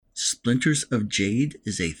Splinters of Jade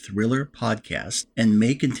is a thriller podcast and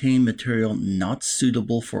may contain material not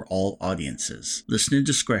suitable for all audiences. Listener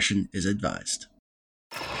discretion is advised.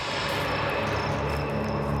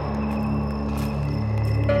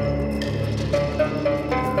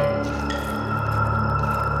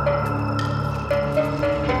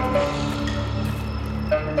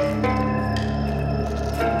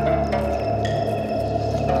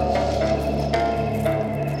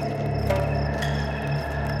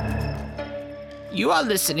 You are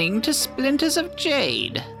listening to Splinters of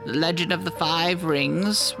Jade, the Legend of the Five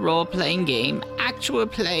Rings role-playing game actual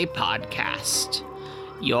play podcast.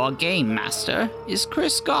 Your game master is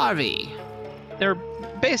Chris Garvey. They're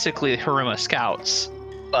basically Haruma scouts,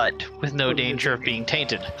 but with no danger of being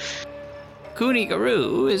tainted. Kuni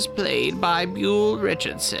Garu is played by Buell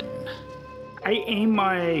Richardson. I aim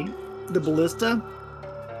the ballista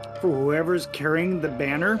for whoever's carrying the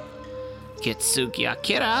banner. Kitsuki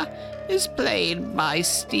Akira is played by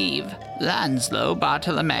Steve Lanslow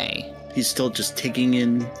Bartolome. He's still just taking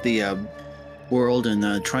in the world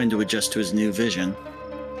and trying to adjust to his new vision.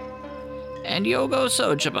 And Yogo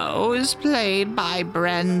Sojabo is played by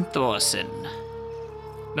Bren Thorson.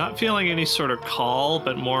 Not feeling any sort of call,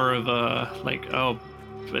 but more of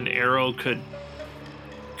an arrow could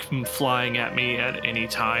come flying at me at any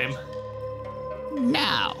time.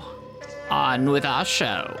 Now, on with our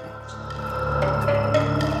show.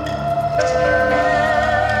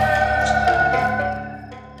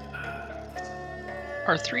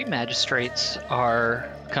 Our three magistrates are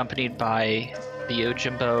accompanied by the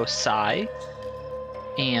Yojimbo Sai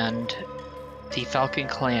and the Falcon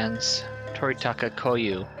Clan's Toritaka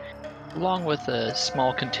Koyu, along with a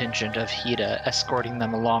small contingent of Hida escorting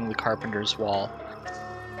them along the Carpenter's Wall.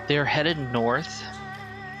 They are headed north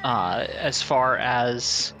as far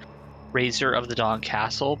as Razor of the Dawn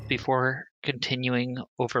Castle before continuing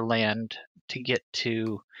overland to get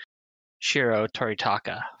to Shiro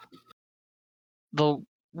Toritaka. The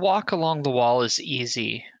walk along the wall is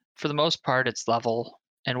easy. For the most part, it's level,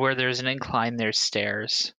 and where there's an incline, there's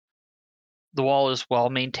stairs. The wall is well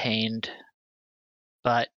maintained,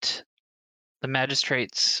 but the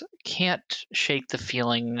magistrates can't shake the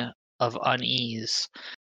feeling of unease.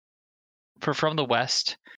 For from the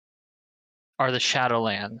west are the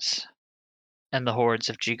Shadowlands and the hordes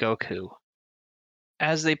of Jigoku.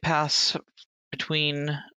 As they pass between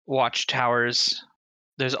watchtowers,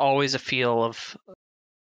 there's always a feel of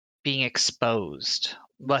being exposed,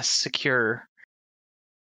 less secure.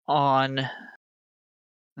 On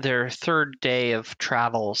their third day of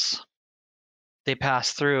travels, they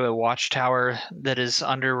pass through a watchtower that is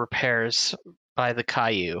under repairs by the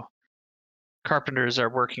Kaiju. Carpenters are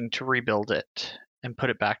working to rebuild it and put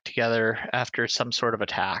it back together after some sort of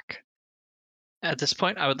attack. At this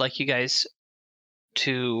point, I would like you guys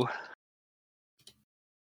to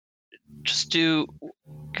just do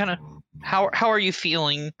kind of how are you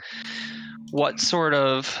feeling? What sort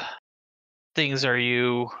of things are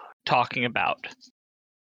you talking about?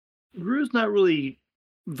 Gru's not really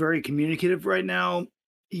very communicative right now.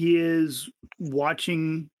 He is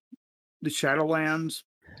watching the Shadowlands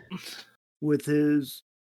with his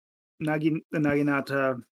the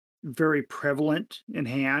Naginata very prevalent in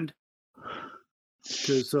hand.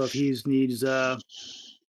 So if he needs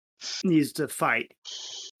to fight,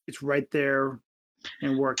 it's right there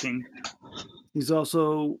and working. He's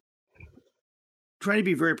also trying to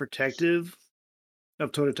be very protective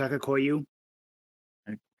of Toritaka Koyu.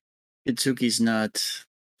 Itsuki's not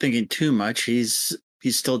thinking too much. He's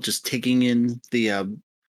still just taking in the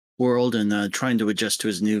world and trying to adjust to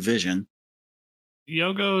his new vision.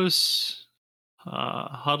 Yogo's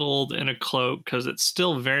huddled in a cloak because it's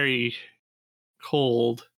still very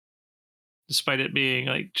cold, despite it being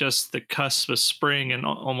like just the cusp of spring and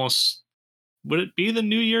almost. Would it be the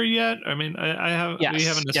new year yet? I mean,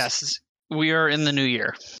 Yes, we are in the new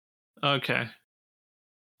year. Okay.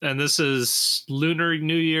 And this is Lunar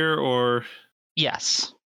New Year, or?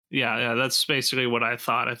 Yes. Yeah, that's basically what I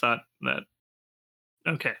thought. I thought that.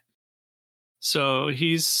 Okay. So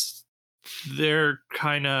they're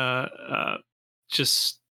kind of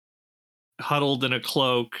just huddled in a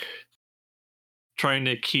cloak, trying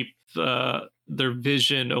to keep their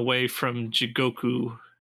vision away from Jigoku.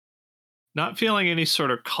 Not feeling any sort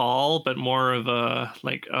of call, but more of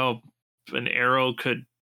an arrow could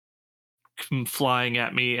come flying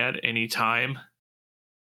at me at any time.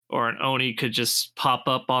 Or an Oni could just pop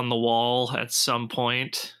up on the wall at some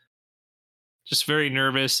point. Just very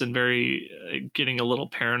nervous and very getting a little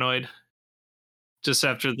paranoid. Just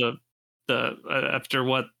after after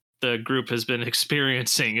what the group has been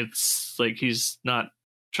experiencing, it's like he's not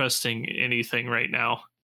trusting anything right now.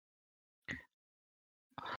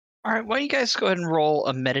 All right, why don't you guys go ahead and roll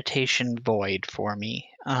a meditation void for me?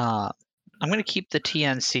 I'm going to keep the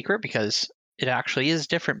TN secret because it actually is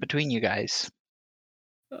different between you guys.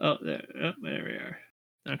 Oh, there we are.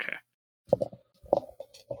 Okay.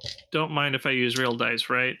 Don't mind if I use real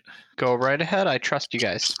dice, right? Go right ahead. I trust you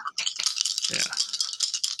guys. Yeah.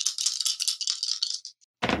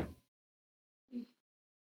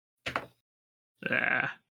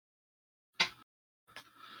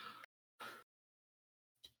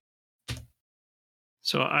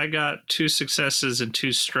 So I got 2 successes and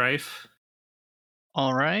 2 strife.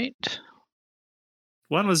 All right.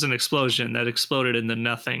 One was an explosion that exploded into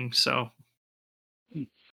nothing, so.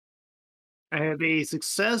 I have a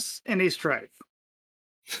success and a strife.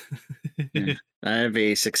 I have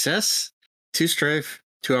a success, 2 strife,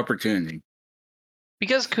 2 opportunity.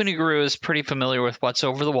 Because Kuniguru is pretty familiar with what's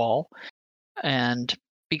over the wall, and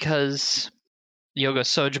because Yoga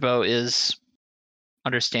Sojibo is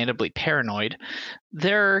understandably paranoid,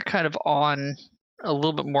 they're kind of on a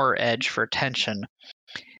little bit more edge for attention.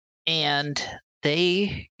 And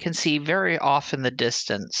they can see very off in the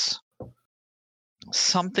distance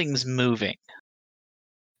something's moving.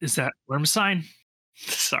 Is that worm sign?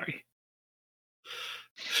 Sorry.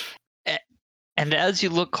 And as you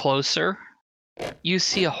look closer, you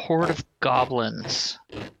see a horde of goblins.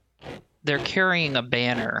 They're carrying a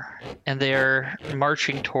banner, and they're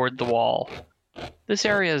marching toward the wall. This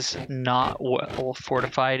area is not well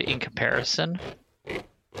fortified in comparison.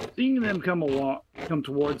 Seeing them come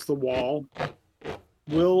towards the wall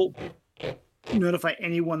will notify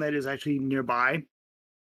anyone that is actually nearby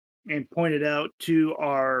and point it out to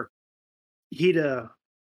our Hida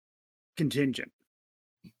contingent.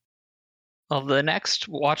 Well, the next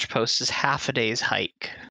watch post is half a day's hike.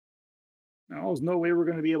 Now, there's no way we're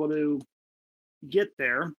going to be able to get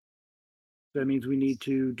there. That means we need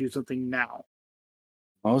to do something now.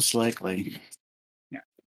 Most likely. Yeah.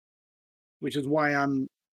 Which is why I'm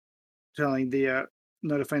telling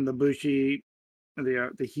notifying the Bushi,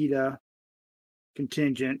 the Hida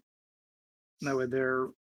contingent. That way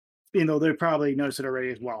they probably noticed it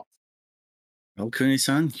already as well. Well,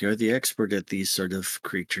 Kuni-san, you're the expert at these sort of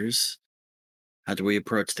creatures. How do we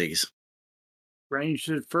approach these? Range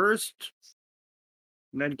it first,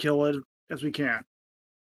 and then kill it as we can.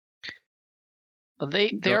 Well,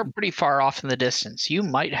 they are pretty far off in the distance. You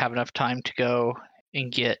might have enough time to go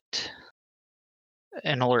and get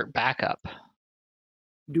an alert backup.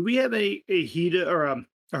 Do we have a Hida or a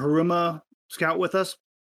Haruma scout with us?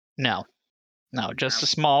 No, just a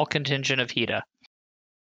small contingent of Hida.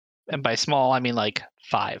 And by small, I mean like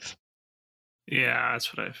 5. Yeah,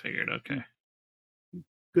 that's what I figured. Okay.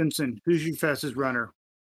 Gunson, who's your fastest runner?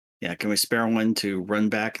 Yeah, can we spare one to run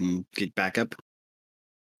back and get back up?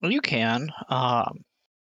 Well, you can.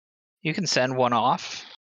 You can send one off.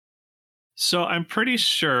 So I'm pretty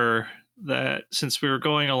sure that since we were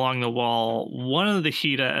going along the wall, one of the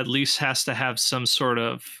Hida at least has to have some sort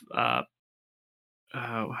of,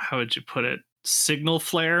 how would you put it, signal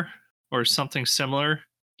flare or something similar.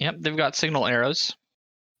 Yep, they've got signal arrows.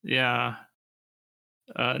 Yeah.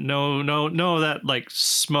 No, that like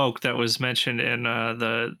smoke that was mentioned in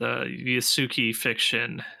the Yasuki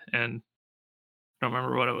fiction, and I don't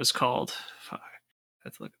remember what it was called. Fuck. I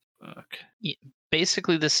have to look at the book.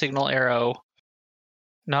 Basically, the signal arrow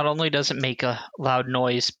not only does it make a loud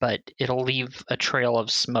noise, but it'll leave a trail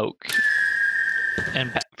of smoke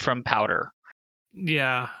and from powder.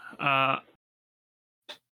 Yeah.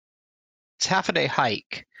 It's half a day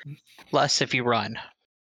hike, less if you run.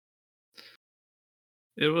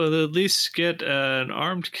 It will at least get an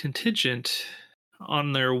armed contingent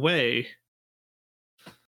on their way.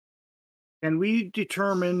 Can we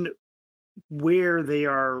determine where they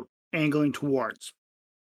are angling towards?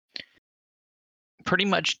 Pretty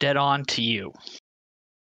much dead on to you.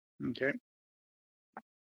 Okay.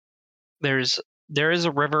 There is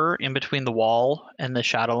a river in between the wall and the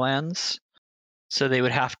Shadowlands, so they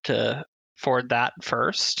would have to ford that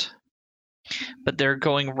first. But they're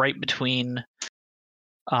going right between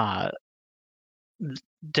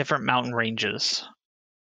different mountain ranges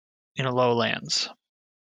in the lowlands.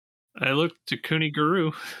 I looked to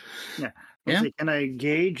Kuniguru. Yeah. Yeah. Can I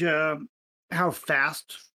gauge how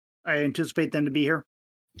fast I anticipate them to be here?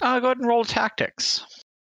 Go ahead and roll tactics.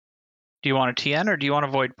 Do you want a TN or do you want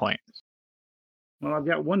a void point? Well, I've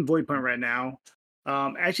got one void point right now.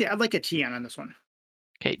 Actually, I'd like a TN on this one.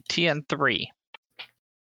 Okay, TN 3.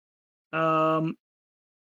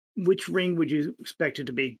 Which ring would you expect it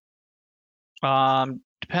to be?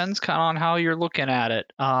 Depends kind of on how you're looking at it.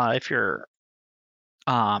 If you're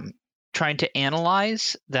trying to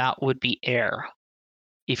analyze, that would be air.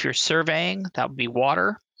 If you're surveying, that would be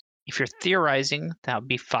water. If you're theorizing, that would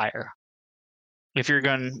be fire. If you're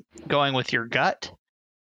going with your gut,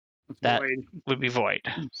 that Void. would be void.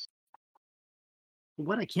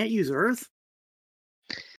 What? I can't use Earth?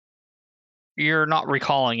 You're not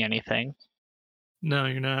recalling anything. No,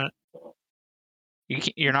 you're not.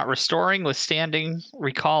 You're not restoring, withstanding,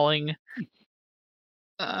 recalling.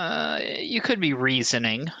 You could be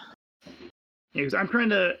reasoning. Yeah, 'cause I'm trying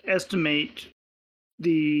to estimate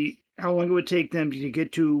how long it would take them to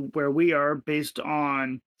get to where we are based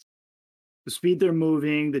on the speed they're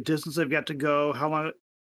moving, the distance they've got to go, how long it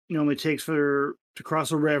normally takes to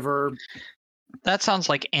cross a river. That sounds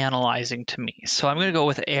like analyzing to me. So I'm going to go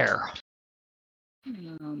with air.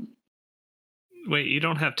 Wait, you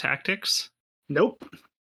don't have tactics? Nope.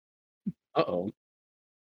 Uh-oh.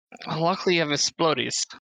 Luckily, you have explodies.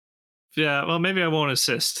 Yeah, well, maybe I won't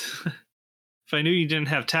assist. If I knew you didn't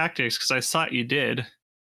have tactics, because I thought you did.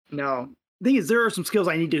 No. The thing is, there are some skills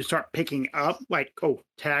I need to start picking up, like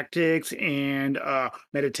tactics and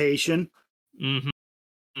meditation. Mm-hmm.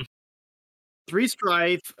 3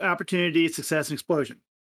 strife, opportunity, success, and explosion.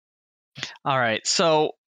 All right.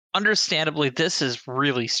 So, understandably, this is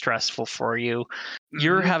really stressful for you.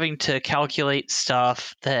 You're Mhm. having to calculate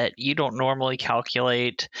stuff that you don't normally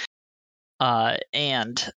calculate.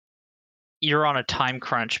 And you're on a time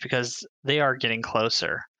crunch because they are getting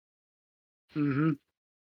closer. Mm-hmm.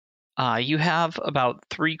 You have about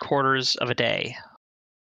 3/4 of a day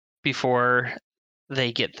before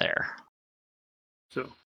they get there.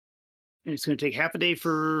 So and it's going to take half a day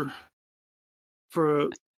for the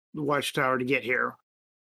watchtower to get here.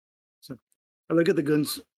 So I look at the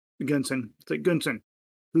Gunson. It's like, Gunson,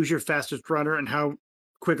 who's your fastest runner, and how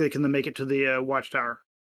quickly can they make it to the watchtower?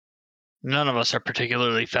 None of us are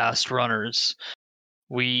particularly fast runners.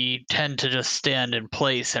 We tend to just stand in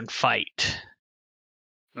place and fight.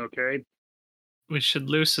 Okay. We should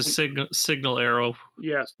loose a signal arrow.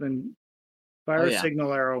 Yes. Then fire a yeah.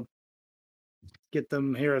 signal arrow. Get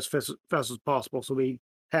them here as fast as possible, so we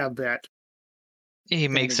have that. He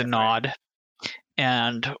makes a different. nod,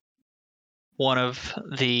 and one of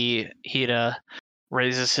the Hida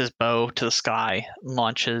raises his bow to the sky,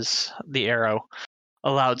 launches the arrow.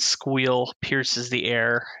 A loud squeal pierces the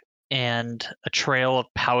air, and a trail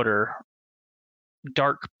of powder,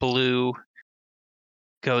 dark blue,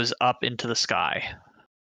 goes up into the sky.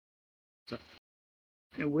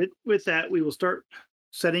 And with that, we will start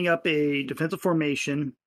setting up a defensive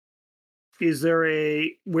formation.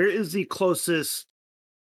 Where is the closest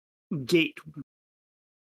gate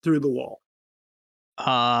through the wall?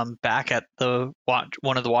 Back at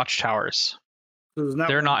one of the watchtowers. So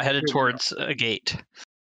They're not headed towards a gate.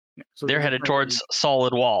 Yeah, so They're headed towards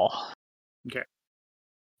solid wall. Okay.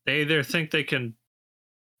 They either think they can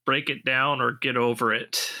break it down or get over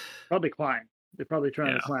it. Probably climb. They're probably trying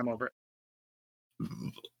to Yeah. climb over it.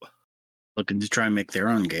 Looking to try and make their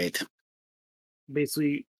own gate.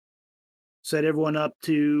 Basically, set everyone up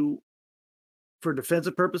for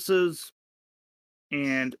defensive purposes,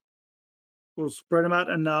 and we'll spread them out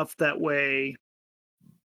enough that way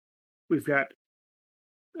we've got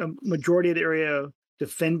a majority of the area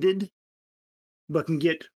defended, but can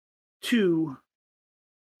get to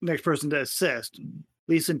the next person to assist, at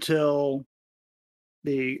least until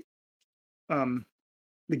the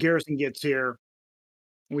garrison gets here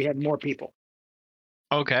and we have more people.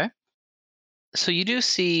 Okay. So you do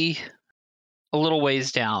see a little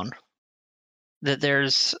ways down that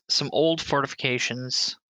there's some old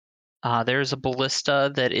fortifications. There's a ballista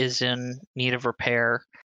that is in need of repair.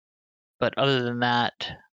 But other than that,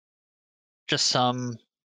 just some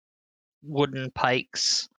wooden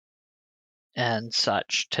pikes and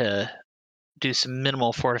such to do some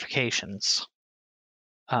minimal fortifications.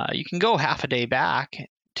 You can go half a day back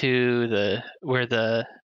to where the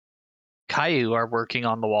Caillou are working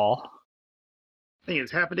on the wall. I think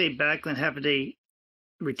it's half a day back, then half a day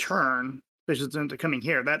return, especially since they're coming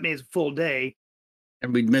here. That means a full day.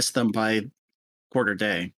 And we'd miss them by quarter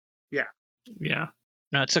day. Yeah.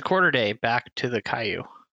 No, it's a quarter day back to the Caillou.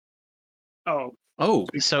 Oh, Oh,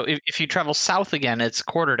 So if you travel south again, it's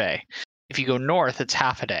quarter day. If you go north, it's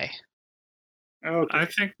half a day. okay. I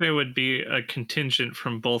think they would be a contingent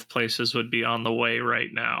from both places would be on the way right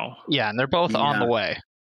now. Yeah, and they're both on the Yeah. way.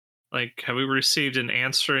 Like, have we received an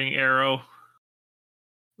answering arrow?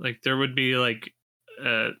 Like, there would be like,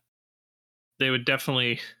 they would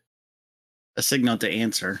definitely a signal to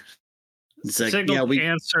answer. It's like, signal yeah, to we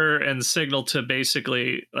answer and signal to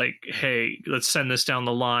basically like, hey, let's send this down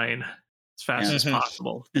the line as fast Yeah. as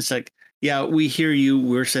possible. it's like, yeah, we hear you,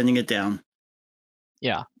 we're sending it down.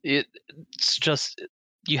 Yeah, it's just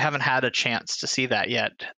you haven't had a chance to see that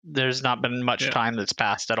yet. There's not been much time that's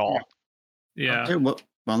passed at all. Yeah. Okay, well,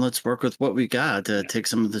 let's work with what we got to take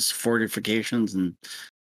some of this fortifications and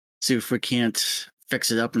see if we can't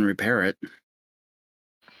fix it up and repair it.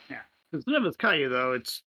 Yeah. Because none of us Caillou, though,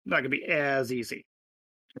 it's not going to be as easy.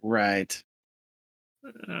 Right.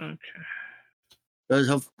 Okay. But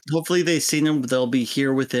hopefully they see them. They'll be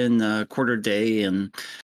here within a quarter day and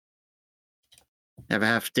have a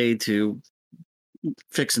half day to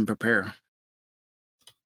fix and prepare.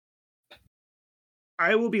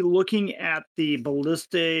 I will be looking at the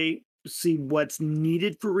ballista, see what's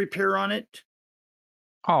needed for repair on it.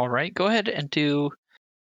 All right, go ahead and do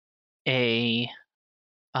a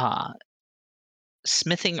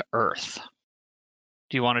smithing earth.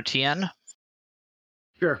 Do you want a TN?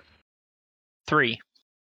 Sure. 3.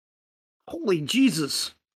 Holy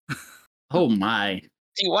Jesus. Oh my.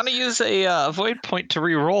 Do you want to use a void point to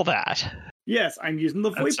re-roll that? Yes, I'm using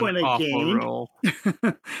the void That's point an I awful gained. roll.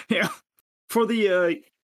 Yeah. For the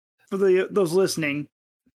those listening,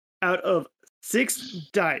 out of 6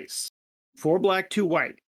 dice, 4 black, 2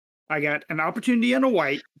 white, I got an opportunity on a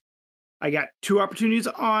white. I got 2 opportunities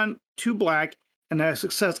on 2 black, and a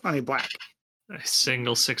success on a black. A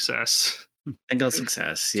single success. Single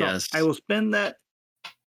success, So yes. I will spend that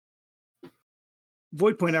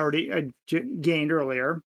void point I gained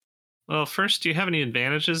earlier. Well, first, do you have any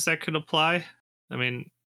advantages that could apply? I mean,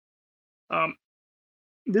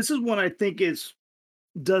 This is one I think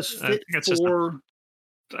does fit for.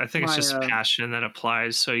 I think it's just passion that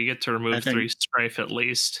applies, so you get to remove 3 strife at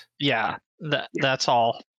least. Yeah, that's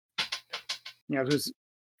all. Yeah, I was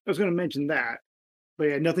going to mention that, but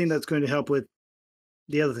yeah, nothing that's going to help with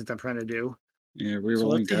the other things I'm trying to do. Yeah, so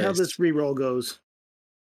let's see how this reroll goes.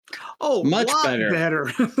 Oh, much lot better.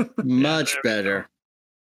 Much better.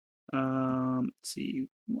 Let's see.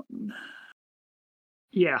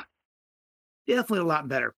 Yeah, definitely a lot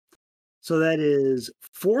better. So that is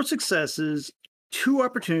 4 successes, 2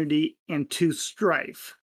 opportunity, and 2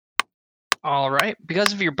 strife. All right.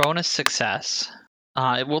 Because of your bonus success,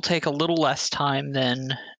 it will take a little less time than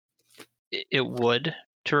it would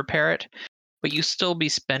to repair it, but you still be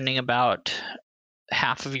spending about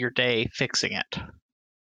half of your day fixing it.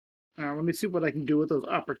 Now, let me see what I can do with those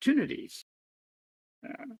opportunities.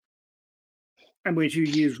 I'm going to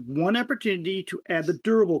use 1 opportunity to add the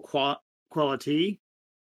durable quality.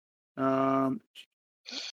 And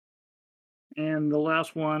the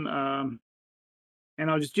last one, and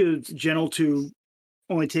I'll just do gentle to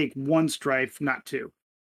only take 1 strife, not 2.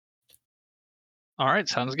 All right,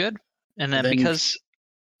 sounds good. And then because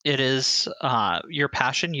it is your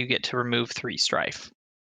passion, you get to remove 3 strife.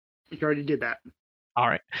 You already did that. All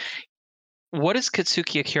right. What is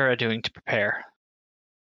Katsuki Akira doing to prepare?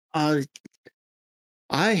 I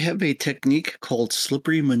have a technique called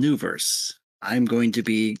slippery maneuvers. I'm going to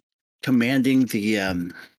be commanding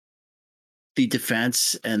the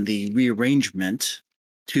defense and the rearrangement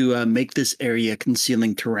to make this area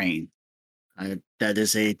concealing terrain. That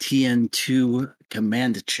is a TN2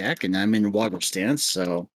 command check, and I'm in water stance,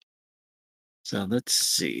 so let's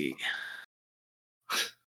see.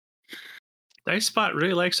 Dicespot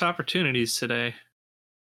really likes opportunities today.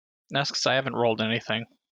 That's because I haven't rolled anything.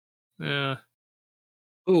 Yeah.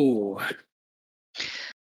 Ooh.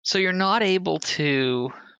 So you're not able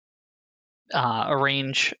to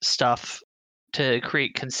arrange stuff to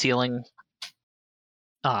create concealing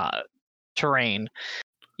terrain.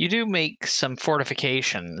 You do make some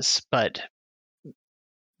fortifications, but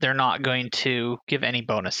they're not going to give any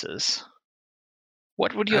bonuses.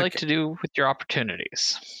 What would you like to do with your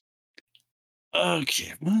opportunities?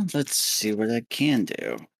 Okay, well, let's see what I can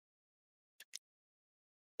do.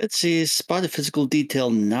 Let's see, spot a physical detail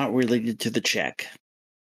not related to the check.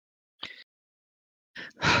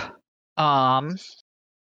 What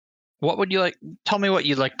would you like? Tell me what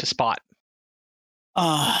you'd like to spot.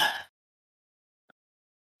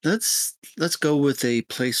 Let's go with a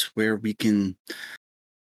place where we can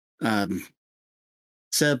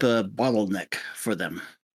set up a bottleneck for them.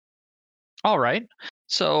 All right.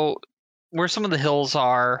 So where some of the hills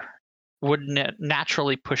are would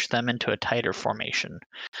naturally push them into a tighter formation,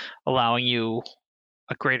 allowing you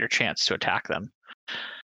a greater chance to attack them.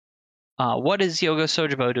 What is Yogo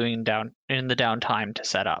Sojibo doing in the downtime to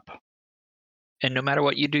set up? And no matter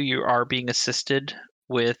what you do, you are being assisted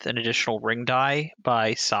with an additional ring die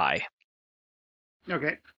by Sai.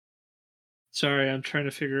 Okay. Sorry, I'm trying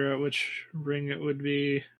to figure out which ring it would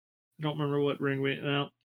be. I don't remember what ring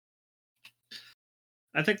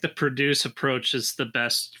I think the produce approach is the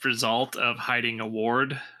best result of hiding a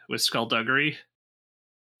ward with Skullduggery.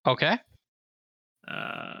 Okay.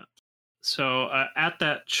 So at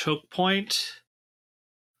that choke point,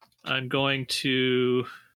 I'm going to.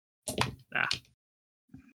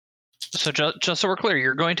 So just so we're clear,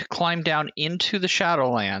 you're going to climb down into the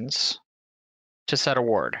Shadowlands to set a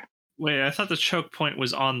ward. Wait, I thought the choke point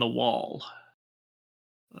was on the wall.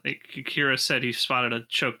 Like Kira said, he spotted a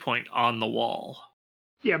choke point on the wall.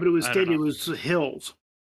 Yeah, but it was I don't stated it know. was hills.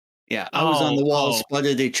 Yeah, I was on the wall, Oh.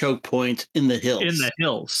 spotted a choke point in the hills. In the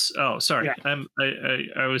hills. Oh, sorry. Yeah.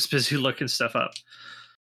 I was busy looking stuff up.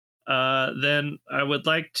 Then I would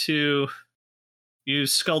like to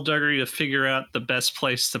use Skullduggery to figure out the best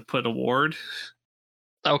place to put a ward,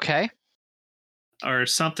 Okay. or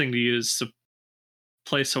something to use to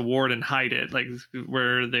place a ward and hide it, like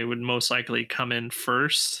where they would most likely come in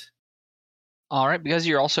first. All right. Because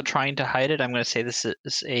you're also trying to hide it, I'm going to say this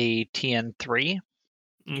is a TN3.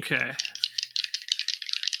 Okay.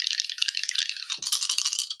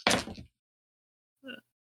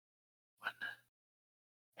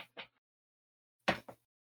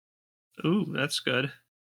 Ooh, that's good.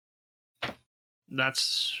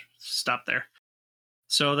 That's stop there.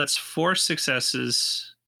 So that's 4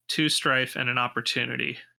 successes, 2 strife, and an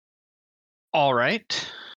opportunity. All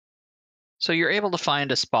right. So you're able to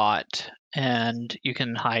find a spot and you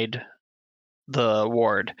can hide the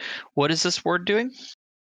ward. What is this ward doing?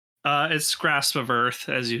 It's Grasp of Earth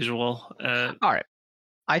as usual. All right.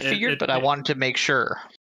 I figured, but I wanted to make sure.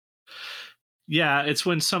 Yeah, it's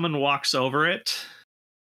when someone walks over it.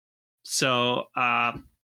 So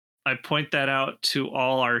I point that out to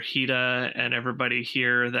all our HIDA and everybody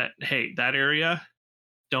here that, hey, that area,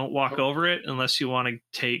 don't walk over it unless you want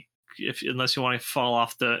to unless you want to fall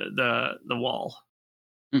off the wall.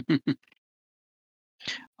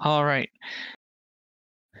 All right.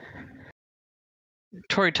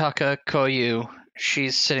 Toritaka Koyu,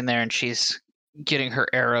 she's sitting there and she's getting her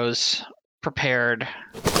arrows prepared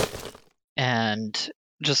and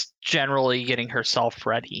just generally getting herself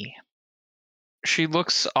ready. She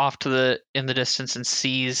looks off in the distance and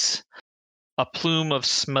sees a plume of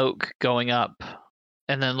smoke going up,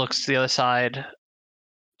 and then looks to the other side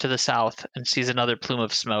to the south and sees another plume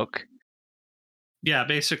of smoke. Yeah,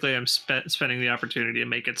 basically I'm spending the opportunity to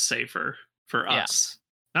make it safer for us.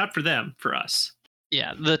 Not for them, for us.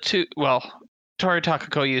 Yeah, Toritaka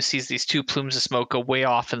Koyu sees these 2 plumes of smoke go way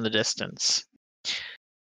off in the distance.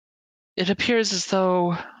 It appears as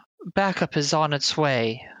though backup is on its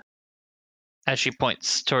way, as she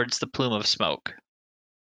points towards the plume of smoke.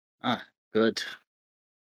 Ah, good.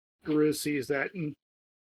 Guru sees that and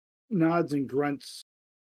nods and grunts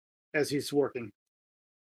as he's working.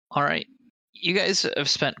 All right. You guys have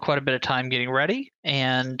spent quite a bit of time getting ready,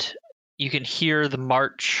 and you can hear the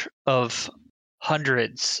march of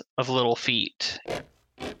hundreds of little feet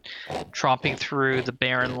tromping through the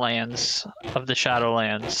barren lands of the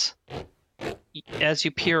Shadowlands. As you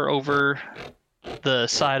peer over the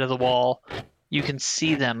side of the wall, you can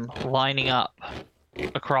see them lining up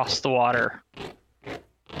across the water.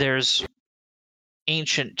 There's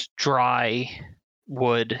ancient dry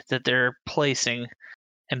wood that they're placing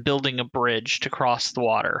and building a bridge to cross the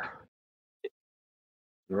water.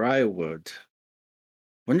 Dry wood.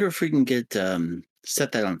 Wonder if we can get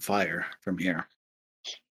set that on fire from here.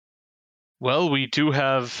 Well, we do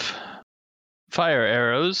have fire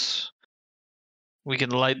arrows. We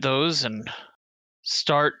can light those and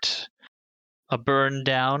start a burn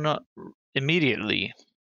down immediately.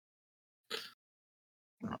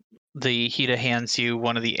 The HIDA hands you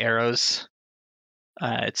one of the arrows.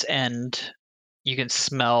 Its end, you can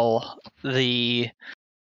smell the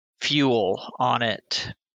fuel on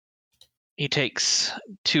it. He takes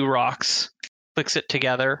 2 rocks, clicks it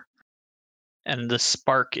together, and the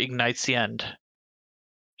spark ignites the end.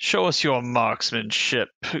 Show us your marksmanship,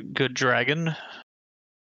 good dragon.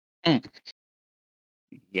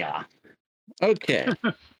 Yeah. Okay.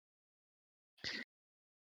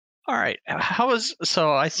 All right.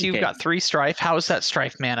 So I see you've got 3 strife. How is that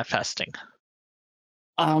strife manifesting?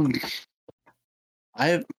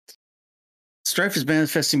 Strife is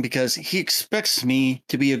manifesting because he expects me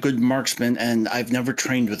to be a good marksman, and I've never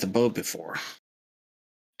trained with a bow before.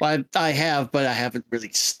 Well, I have, but I haven't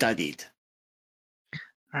really studied.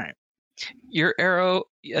 All right. Your arrow,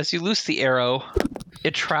 as you loose the arrow,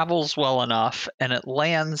 it travels well enough, and it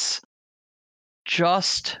lands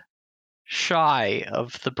just shy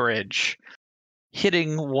of the bridge,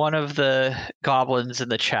 hitting one of the goblins in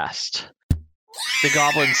the chest. The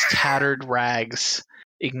goblin's tattered rags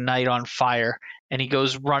ignite on fire, and he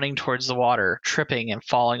goes running towards the water, tripping and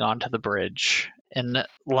falling onto the bridge and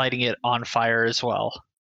lighting it on fire as well.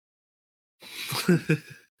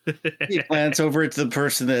 He glance over at the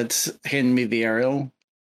person that's handing me the arrow.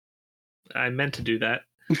 I meant to do that.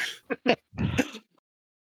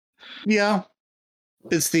 Yeah,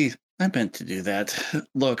 I meant to do that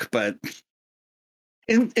look, but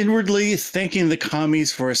inwardly thanking the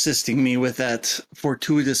commies for assisting me with that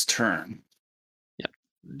fortuitous turn.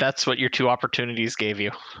 That's what your 2 opportunities gave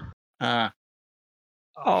you. All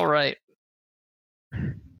right.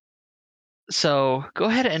 So go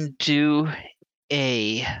ahead and do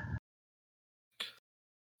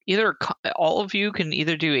all of you can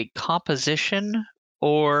either do a composition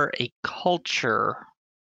or a culture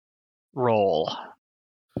roll,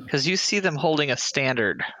 because you see them holding a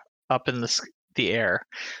standard up in the air.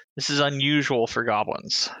 This is unusual for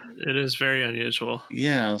goblins. It is very unusual.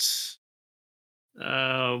 Yes.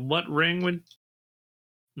 What ring would?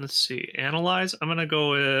 Let's see. Analyze. I'm gonna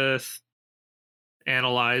go with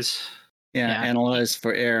analyze. Yeah, Yeah. analyze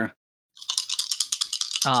for air.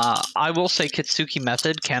 I will say Kitsuki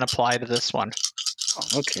method can apply to this one.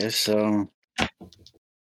 Oh, okay, so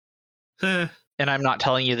Eh, And I'm not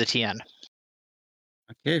telling you the TN.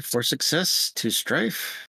 okay, 4 success, 2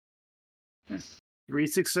 strife. 3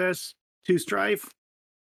 success, 2 strife.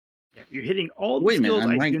 Yeah, you're hitting all the Wait a minute, skills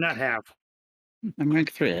I'm I do ranked- not have. I'm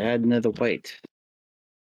rank 3. I add another weight.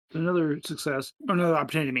 Another success, or another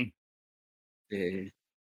opportunity to me.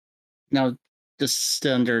 Now, the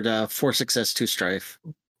standard 4 success, 2 strife.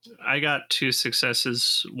 I got 2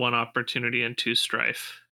 successes, 1 opportunity, and 2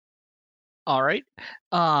 strife. All right.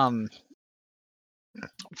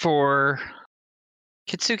 For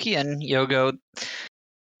Kitsuki and Yogo,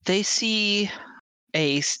 they see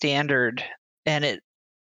a standard, and it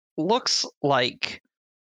looks like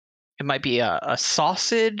it might be a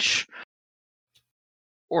sausage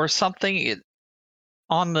or something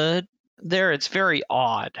on there. It's very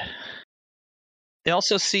odd. They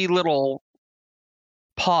also see little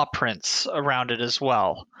paw prints around it as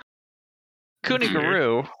well.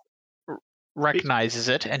 Kuniguru recognizes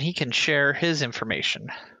it, and he can share his information.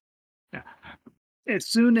 As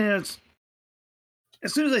soon as I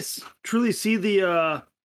truly see the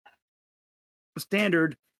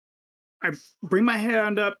standard, I bring my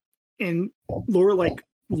hand up and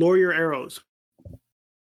lower your arrows.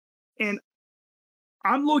 And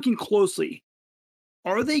I'm looking closely.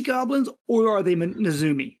 Are they goblins or are they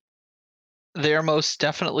Nezumi? They are most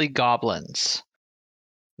definitely goblins.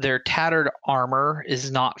 Their tattered armor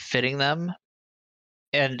is not fitting them.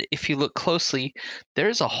 And if you look closely,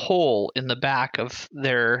 there's a hole in the back of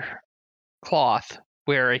their cloth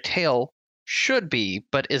where a tail should be,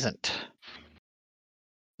 but isn't.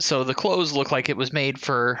 So the clothes look like it was made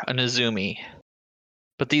for a Nezumi.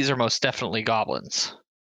 But these are most definitely goblins.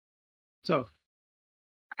 So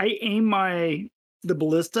I aim the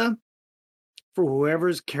ballista for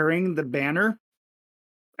whoever's carrying the banner.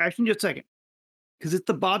 Actually, just a second. Because it's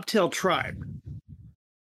the Bobtail tribe.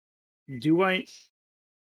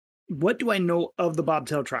 What do I know of the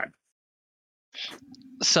Bobtail tribe?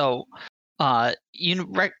 So,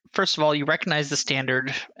 first of all, you recognize the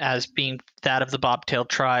standard as being that of the Bobtail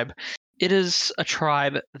tribe. It is a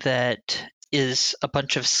tribe that is a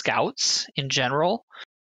bunch of scouts in general,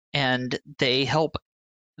 and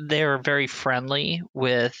they're very friendly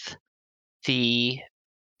with the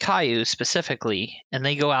Kaiju specifically, and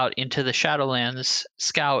they go out into the Shadowlands,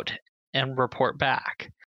 scout, and report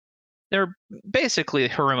back. They're basically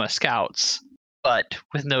Haruma scouts, but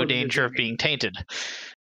with no danger of being tainted.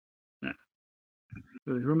 The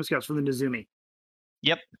Haruma scouts from the Nezumi.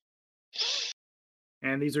 Yep.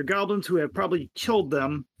 And these are goblins who have probably killed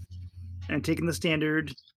them and taken the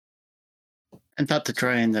standard. And thought to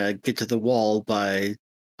try and get to the wall by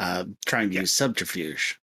trying to use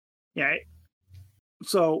subterfuge. Yeah.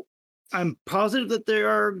 So I'm positive that there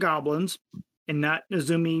are goblins and not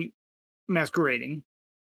Nezumi masquerading.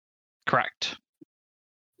 Correct.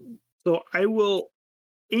 So I will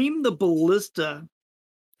aim the ballista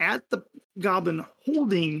at the goblin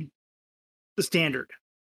holding the standard.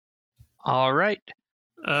 All right.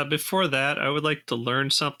 Before that, I would like to learn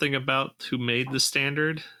something about who made the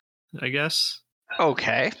standard, I guess.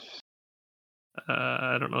 Okay.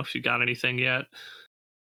 I don't know if you got anything yet.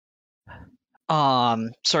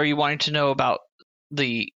 So are you wanting to know about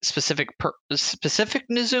the specific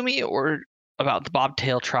Nezumi or about the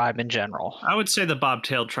Bobtail tribe in general? I would say the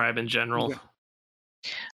Bobtail tribe in general. Okay.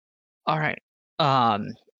 All right.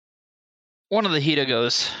 One of the Hida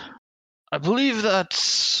goes, I believe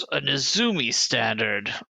that's a Nezumi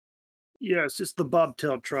standard. Yes, it's the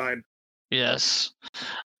Bobtail tribe. Yes.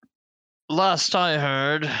 Last I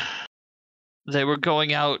heard, they were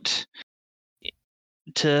going out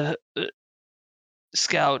to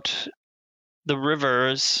scout the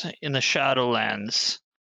rivers in the Shadowlands.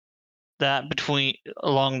 that between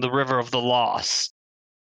along the River of the Lost.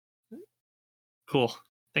 Cool.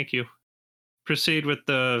 Thank you. Proceed with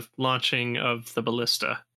the launching of the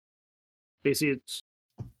ballista. Basically, it's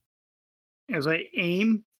as I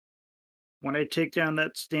aim, when I take down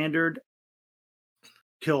that standard,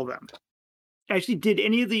 kill them. Actually, did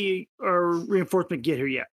any of the reinforcement get here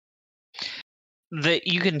yet? That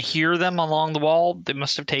you can hear them along the wall. They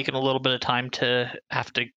must have taken a little bit of time to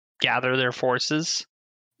have to gather their forces.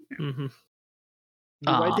 Mm-hmm.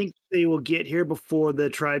 Do I think they will get here before the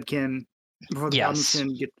tribe can, before the goblins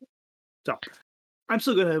can get? So, I'm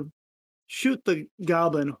still gonna shoot the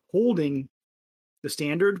goblin holding the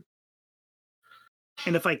standard,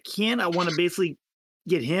 and if I can, I want to basically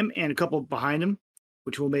get him and a couple behind him,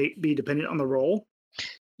 which will be dependent on the roll.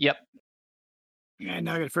 Yep. And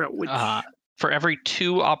now I gotta figure out which. For every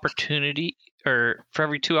two opportunity,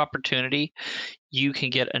 you can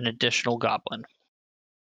get an additional goblin.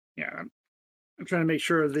 Yeah, I'm trying to make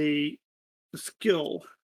sure the skill.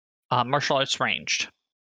 Martial arts ranged.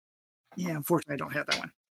 Yeah, unfortunately, I don't have that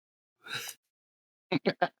one.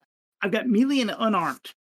 I've got melee and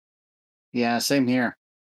unarmed. Yeah, same here.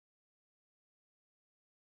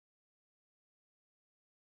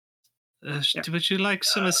 Would you like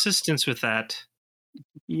some assistance with that?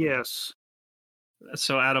 Yes.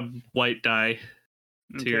 So add a white die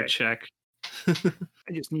to your check.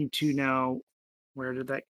 I just need to know where did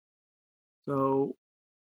that. So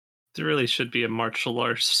there really should be a martial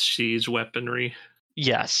arts siege weaponry.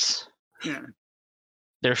 Yes. Yeah.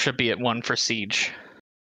 There should be one for siege.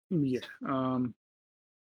 Yeah. So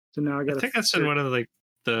now I got. I think that's in one of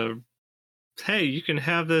the. Hey, you can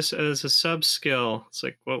have this as a sub skill. It's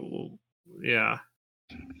like, well, yeah.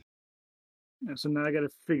 So now I got to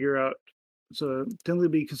figure out. So technically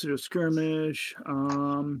be considered skirmish.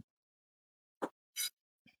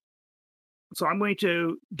 So I'm going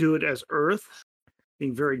to do it as earth,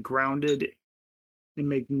 being very grounded,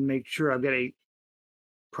 and make sure I've got a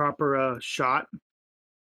proper shot.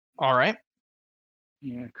 All right.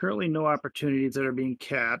 Yeah. Currently, no opportunities that are being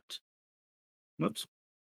capped. Whoops.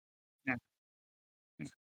 Yeah.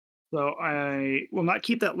 So I will not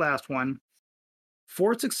keep that last one.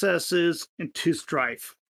 4 successes and 2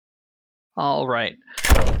 strife. All right.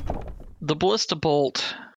 The ballista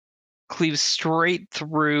bolt cleaves straight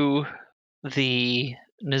through the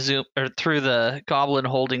through the goblin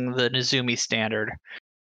holding the Nezumi standard,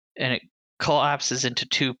 and it collapses into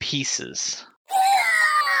 2 pieces.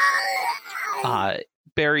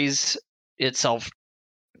 Buries itself.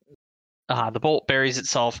 The bolt buries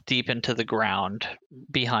itself deep into the ground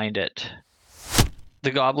behind it.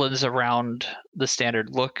 The goblins around the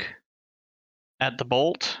standard look at the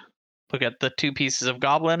bolt, look at the 2 pieces of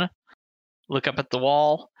goblin, look up at the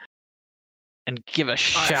wall, and give a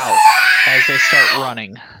shout as they start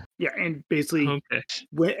running. Yeah, and basically, okay.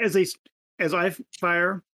 As I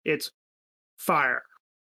fire, it's fire.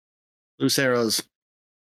 Loose arrows.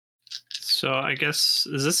 So I guess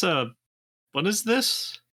what is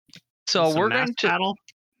this? So we're going to battle.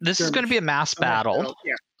 This is going to be a mass battle.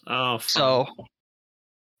 Yeah. Oh, fun. So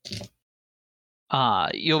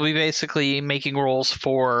you'll be basically making rolls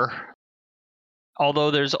for,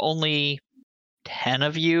 although there's only 10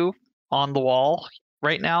 of you on the wall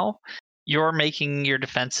right now, you're making your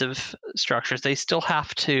defensive structures. They still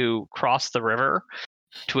have to cross the river,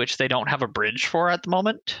 to which they don't have a bridge for at the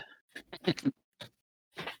moment.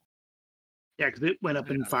 Yeah, because it went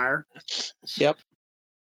up in fire. Yep.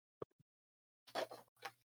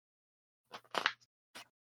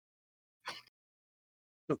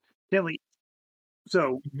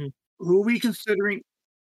 So, who are we considering?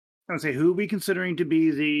 I would say, who are we considering to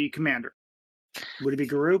be the commander? Would it be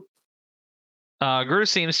Guru? Guru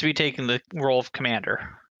seems to be taking the role of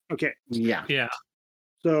commander. Okay. Yeah. Yeah.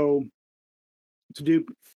 So, to do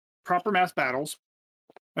proper mass battles,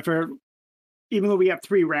 even though we have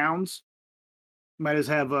 3 rounds, might as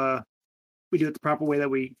have we do it the proper way that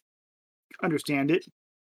we understand it.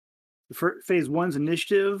 Phase 1's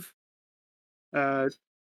initiative. Let's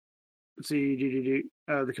see.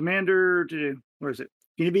 The commander. Where is it?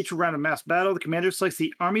 In each round of mass battle, the commander selects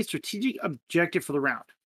the army's strategic objective for the round,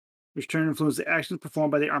 which turn influence the actions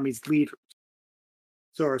performed by the army's leaders.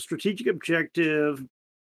 So our strategic objective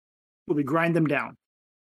will be grind them down,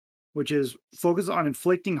 which is focus on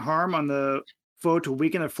inflicting harm on the foe to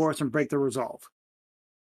weaken their force and break their resolve.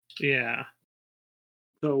 Yeah.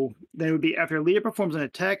 So then it would be after a leader performs an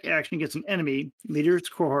attack action against an enemy, leader's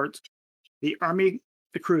cohorts, the army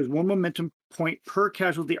accrues 1 momentum point per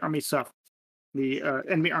casualty the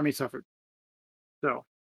enemy army suffered. So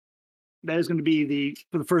that is going to be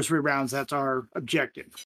for the first 3 rounds, that's our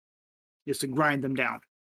objective, is to grind them down.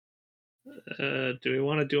 Do we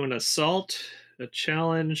want to do an assault, a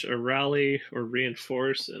challenge, a rally, or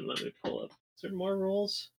reinforce? And let me pull up. Is there more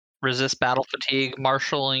rules? Resist battle fatigue,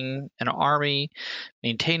 marshaling an army,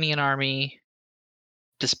 maintaining an army,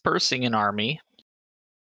 dispersing an army.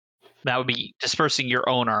 That would be dispersing your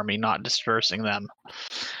own army, not dispersing them.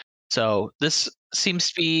 So this seems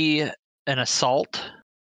to be an assault.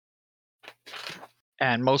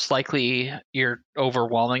 And most likely you're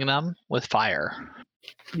overwhelming them with fire.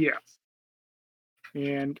 Yeah.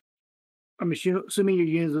 And I'm assuming you're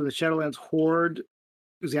using the Shadowlands Horde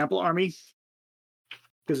example army.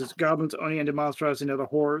 Because it's goblins only and monsters and other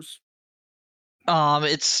horrors.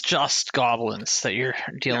 It's just goblins that you're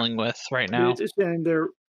dealing with right now. It's saying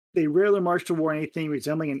they rarely march to war in anything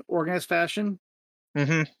resembling an organized fashion.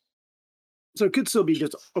 Mm-hmm. So it could still be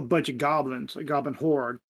just a bunch of goblins, a goblin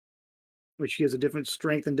horde, which gives a different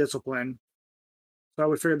strength and discipline. So I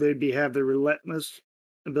would figure they'd have the relentless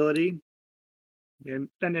ability, and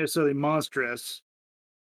not necessarily monstrous.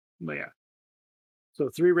 But yeah. So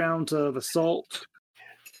 3 rounds of assault.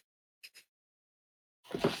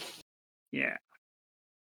 Yeah.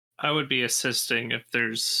 I would be assisting if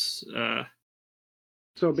there's.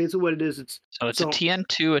 So basically, what it is, it's a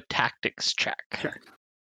TN2, a tactics check.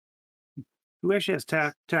 Who actually has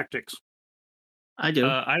tactics? I do.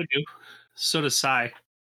 I do. So does Sai.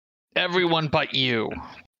 Everyone but you.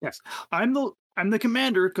 Yes, I'm the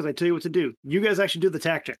commander because I tell you what to do. You guys actually do the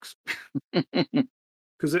tactics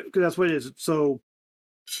because that's what it is. So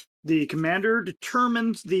the commander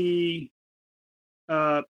determines the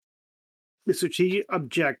strategic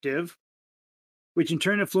objective, which in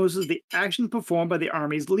turn influences the action performed by the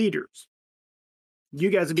army's leaders. You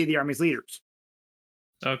guys would be the army's leaders.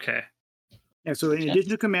 Okay. And so in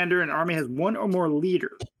addition to commander, an army has one or more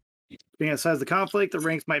leaders. Depending on the size of the conflict, the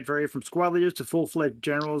ranks might vary from squad leaders to full-fledged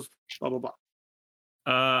generals, blah, blah,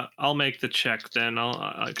 blah. I'll make the check then.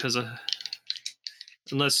 Because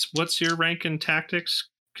unless, what's your rank in tactics,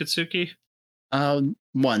 Kitsuki?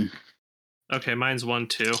 1. Okay, mine's 1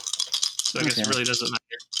 too. So I guess it really doesn't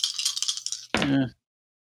matter.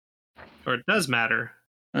 Or it does matter.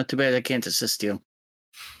 Not too bad I can't assist you.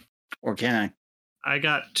 Or can I? I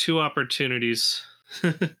got 2 opportunities.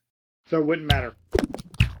 So it wouldn't matter.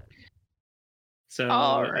 So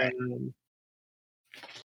all right.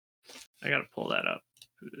 I gotta pull that up.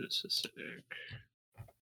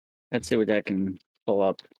 Let's see what that can pull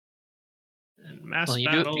up. And mass Well,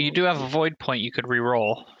 battle. you do have a void point you could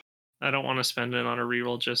re-roll. I don't want to spend it on a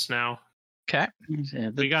reroll just now. Okay. Yeah,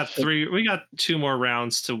 We got 2 more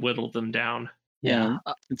rounds to whittle them down. Yeah.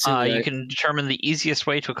 You can determine the easiest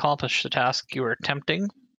way to accomplish the task you are attempting.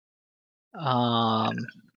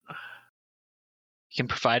 You can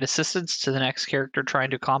provide assistance to the next character trying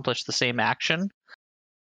to accomplish the same action,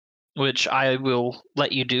 which I will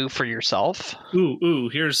let you do for yourself. Ooh,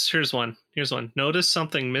 here's one. Notice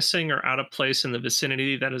something missing or out of place in the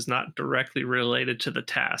vicinity that is not directly related to the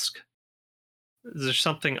task. Is there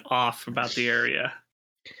something off about the area?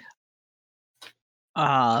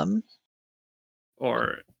 Or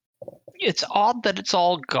it's odd that it's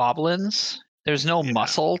all goblins. There's no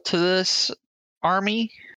muscle to this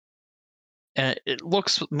army. And it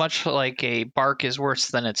looks much like a bark is worse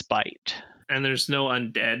than its bite. And there's no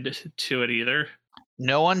undead to it either.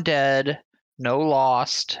 No undead, no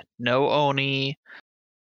lost, no oni,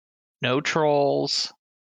 no trolls,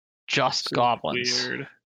 just goblins. Weird.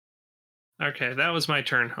 Okay, that was my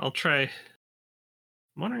turn. I'll try. I'm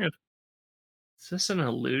wondering if is this an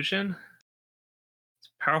illusion? It's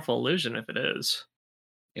a powerful illusion if it is.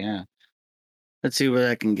 Yeah. Let's see what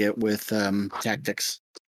I can get with tactics.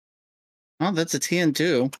 Oh, that's a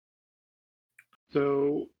TN2.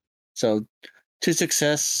 So 2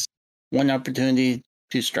 success, 1 opportunity,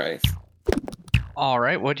 2 strife. All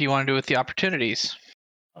right. What do you want to do with the opportunities?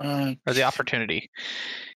 Or the opportunity?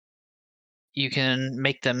 You can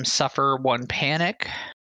make them suffer 1 panic.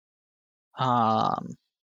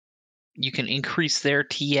 You can increase their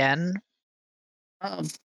TN.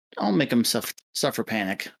 I'll make them suffer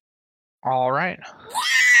panic. All right.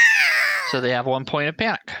 So they have 1 point of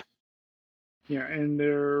panic. Yeah, and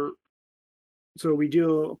so we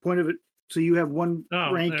do a point of it. So you have 1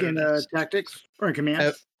 rank in tactics or in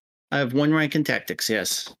command? I have 1 rank in tactics,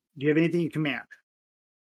 yes. Do you have anything in command?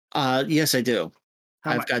 Yes, I do.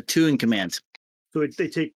 I've got 2 in command. So they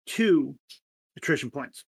take 2 attrition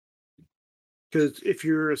points. Because if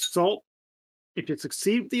you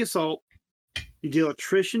succeed with the assault, you deal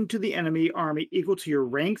attrition to the enemy army equal to your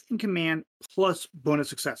rank in command plus bonus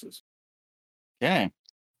successes. Okay.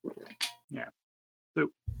 Yeah. So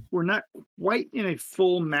we're not quite in a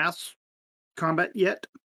full mass combat yet.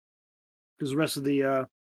 Because the rest of the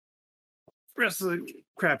rest of the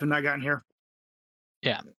crap have not gotten here.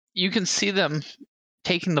 You can see them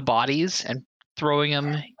taking the bodies and throwing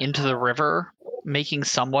them into the river, making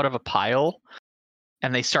somewhat of a pile,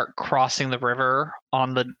 and they start crossing the river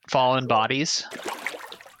on the fallen bodies.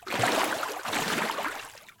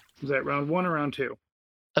 Is that round 1 or round 2?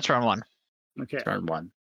 That's round 1. Okay. Turn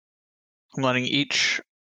 1. I'm letting each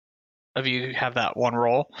of you have that one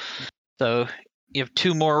roll. So you have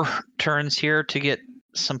 2 more turns here to get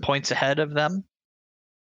some points ahead of them.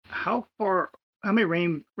 How many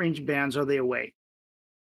range bands are they away?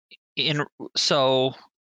 So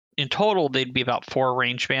in total they'd be about 4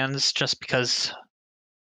 range bands, just because,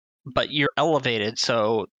 but you're elevated,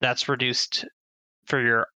 so that's reduced for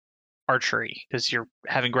your archery because you're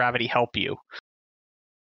having gravity help you.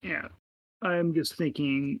 Yeah. I'm just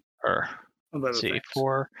thinking Or of other let's see, things.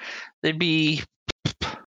 4. They'd be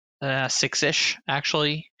 6-ish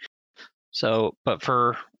actually. So, but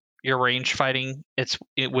for your range fighting, it's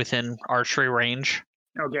within archery range.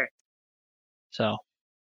 Okay. So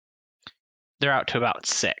they're out to about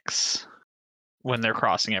 6 when they're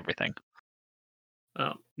crossing everything.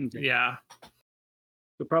 Oh, Okay. yeah.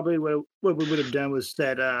 So probably what we would have done was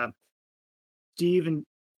that Steve in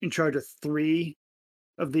charge of 3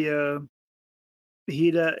 of the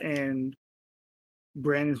Hida, and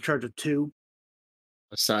Brandon's in charge of 2.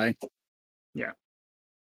 Aside.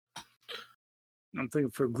 I'm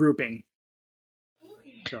thinking for grouping.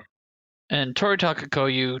 And Toritaka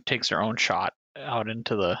Koyu takes her own shot out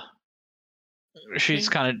into the. She's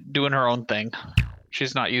kind of doing her own thing.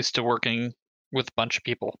 She's not used to working with a bunch of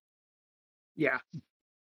people. Yeah.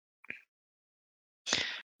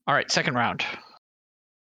 All right, second round.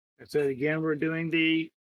 So again, we're doing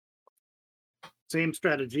the same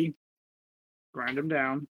strategy. Grind them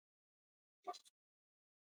down.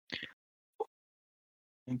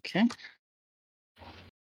 Okay.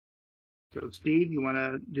 So Steve, you want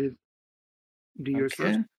to do yours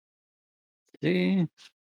first? See.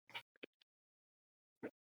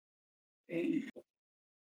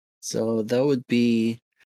 So that would be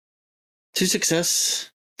 2 success,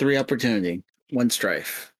 3 opportunity, 1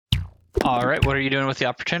 strife. All right, what are you doing with the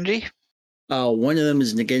opportunity? One of them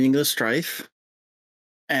is negating the strife,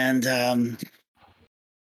 and the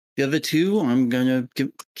other 2, I'm gonna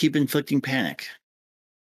keep inflicting panic.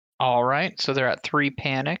 All right, so they're at 3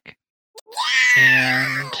 panic,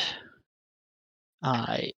 and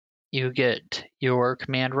you get your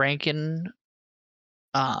command rank in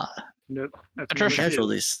Nope. That's Attrition.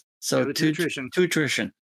 Casualties. So Yeah, the 2 attrition. 2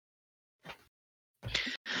 attrition.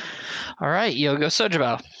 All right, Yogo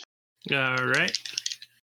Sojibo. All right.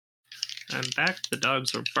 I'm back. The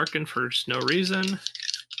dogs are barking for no reason.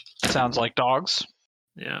 Sounds like dogs.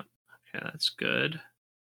 Yeah. Okay, that's good.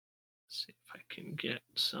 Let's see if I can get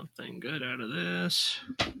something good out of this.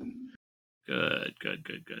 Good.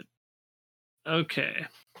 Okay.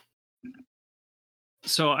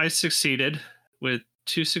 So I succeeded with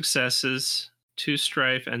 2 successes, 2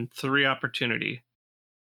 strife, and 3 opportunity.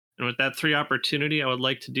 And with that 3 opportunity, I would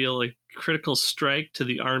like to deal a critical strike to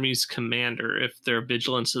the army's commander if their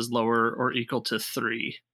vigilance is lower or equal to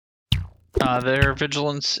 3. Their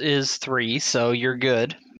vigilance is 3, so you're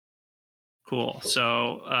good. Cool.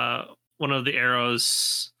 So one of the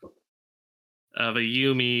arrows of a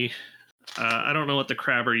Yumi, I don't know what the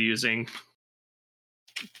crab are using.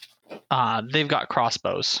 They've got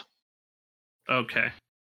crossbows. Okay.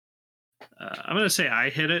 I'm going to say I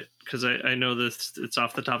hit it because I know this. It's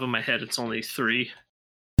off the top of my head. It's only 3.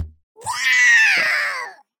 So,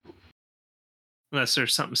 unless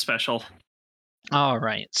there's something special. All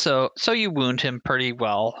right, so you wound him pretty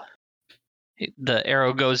well. The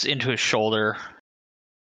arrow goes into his shoulder.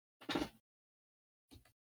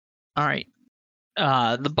 All right.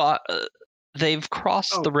 They've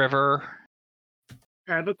crossed the river.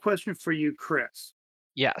 I have a question for you, Chris.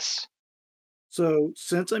 Yes. So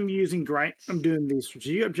since I'm doing the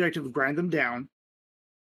strategic objective of grind them down.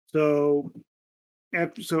 So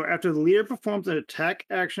after the leader performs an attack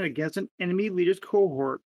action against an enemy leader's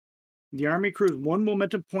cohort, the army accrues 1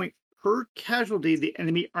 momentum point per casualty the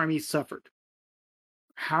enemy army suffered.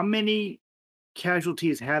 How many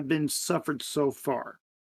casualties have been suffered so far?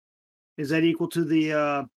 Is that equal to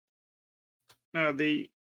the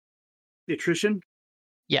attrition?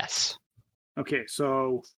 Yes. Okay,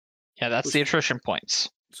 so Yeah, that's the attrition points.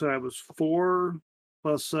 so that was 4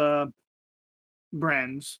 plus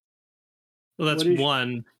Bren's. Well, that's What is-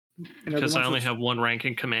 1 Another because I one, so only it's- have 1 rank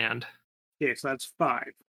in command. Okay, so that's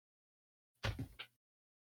 5.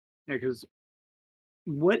 Yeah, because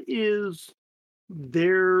what is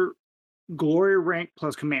their glory rank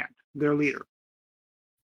plus command? Their leader.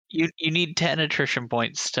 You need 10 attrition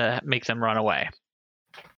points to make them run away.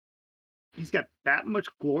 He's got that much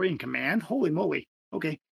glory and command? Holy moly.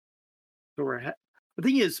 Okay. So the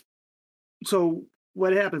thing is, so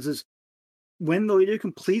what happens is when the leader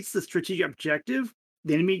completes the strategic objective,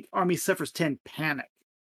 the enemy army suffers 10 panic.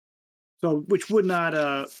 So which would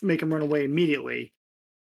not make him run away immediately.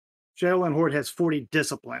 Shadowland Horde has 40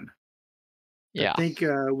 discipline. Yeah. I think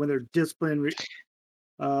when they're disciplined,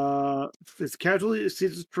 it's casualty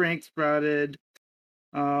exceeds strength sprouted.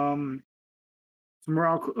 Morale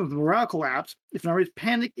collapse if an army's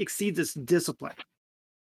panic exceeds its discipline.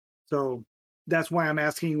 So that's why I'm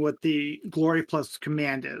asking what the glory plus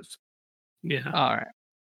command is. Yeah. All right.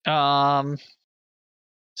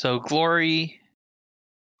 So glory.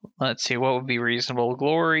 Let's see what would be reasonable.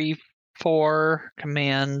 Glory 4,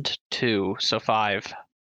 command 2, so 5,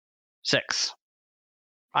 6.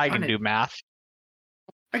 I can do math.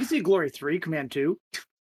 I can see glory 3, command 2.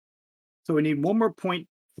 So we need one more point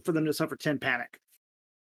for them to suffer 10 panic.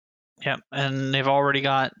 Yep, and they've already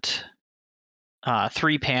got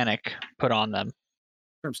 3 panic put on them.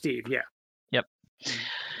 From Steve, yeah. Yep.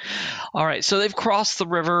 All right, so they've crossed the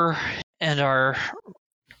river and are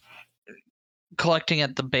collecting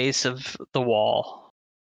at the base of the wall.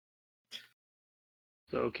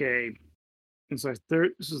 Okay. And so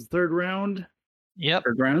this is the third round. Yep.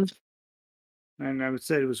 Third round. And I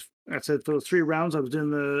said for those 3 rounds I was doing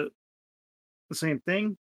the same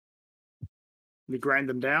thing. We grind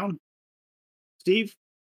them down. Steve,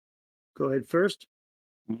 go ahead first.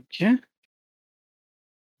 Okay.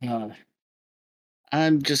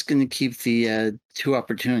 I'm just going to keep the 2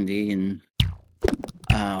 opportunity and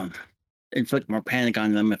inflict more panic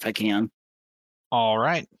on them if I can. All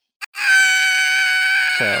right.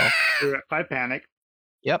 So You're at 5 panic.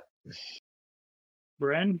 Yep.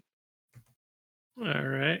 Bren. All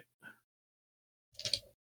right.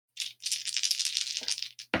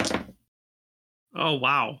 Oh,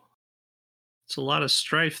 wow. It's a lot of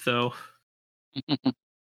strife, though.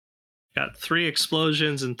 Got 3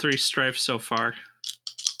 explosions and 3 strife so far.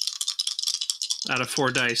 Out of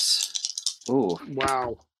 4 dice. Oh,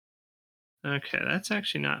 Wow. Okay, that's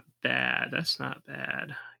actually not bad. That's not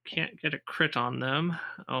bad. Can't get a crit on them.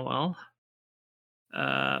 Oh well.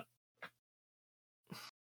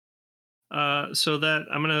 So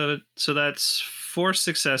that's 4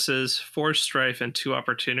 successes, 4 strife, and 2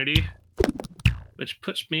 opportunity, which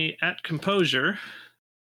puts me at composure.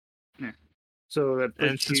 Yeah. So that puts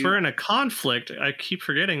and since we're in a conflict, I keep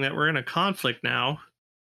forgetting that we're in a conflict now.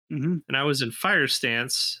 Mm-hmm. And I was in fire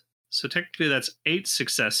stance, so technically that's 8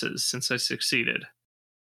 successes since I succeeded.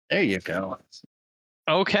 there you go.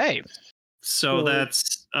 okay. So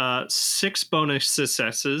that's 6 bonus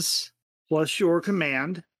successes. plus your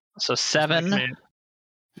command. So 7.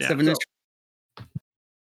 Yeah. 7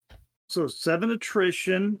 So 7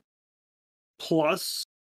 attrition plus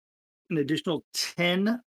an additional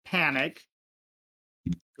 10 panic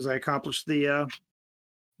because I accomplished the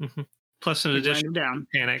Plus an grind additional them down.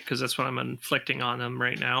 panic, because that's what I'm inflicting on them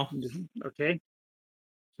right now. Okay.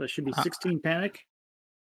 So that should be 16 panic.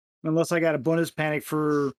 Unless I got a bonus panic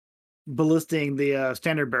for ballisting the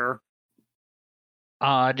standard bearer.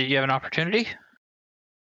 Did you have an opportunity?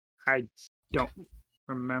 I don't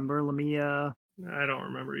remember. Let me I don't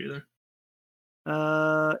remember either.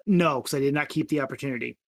 no, because I did not keep the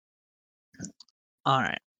opportunity. All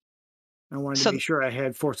right. I wanted to be sure I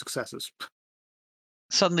had 4 successes.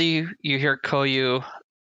 Suddenly you hear Koyu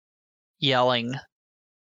yelling,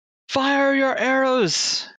 "Fire your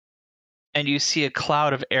arrows!" And you see a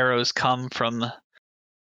cloud of arrows come from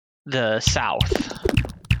the south.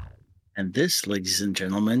 And this, ladies and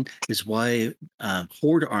gentlemen, is why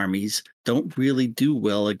horde armies don't really do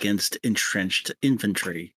well against entrenched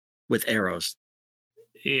infantry with arrows.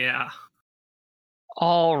 Yeah.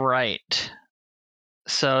 All right.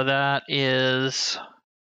 So that is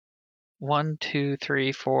 1, 2,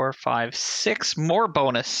 3, 4, 5, 6 more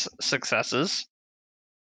bonus successes.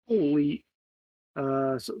 Holy.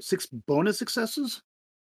 So 6 bonus successes?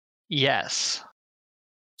 Yes.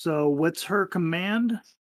 So what's her command?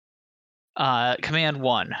 Command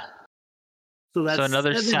 1. So that's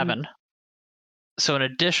another 7. So an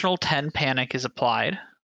additional 10 panic is applied,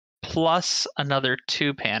 plus another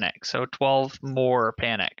 2 panic. So 12 more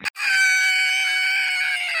panic.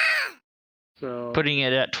 So Putting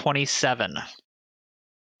it at 27.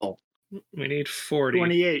 We need 40.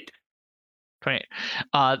 28. 28.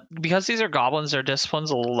 Because these are goblins, their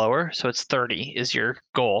discipline's a little lower, so it's 30 is your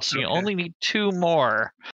goal. So you Okay. only need 2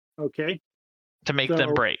 more Okay. to make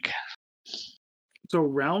them break. So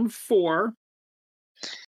round 4,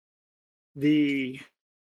 the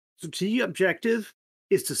strategic objective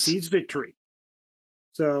is to seize victory.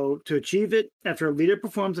 So to achieve it, after a leader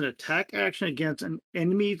performs an attack action against an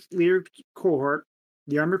enemy leader cohort,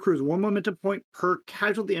 the army accrues 1 momentum point per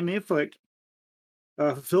casualty enemy inflict.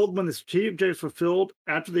 Fulfilled when the strategic objective is fulfilled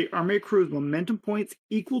after the army accrues momentum points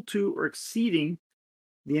equal to or exceeding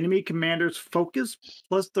the enemy commander's focus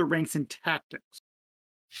plus the ranks in tactics.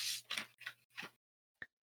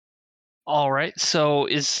 All right. So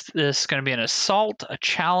is this going to be an assault, a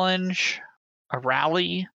challenge, a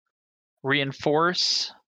rally,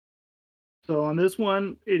 reinforce? So on this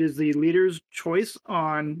one, it is the leader's choice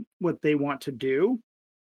on what they want to do.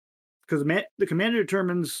 Because the commander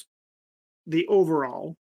determines the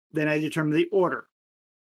overall, then I determine the order.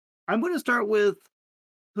 I'm going to start with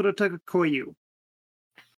Hirotaka Koyu.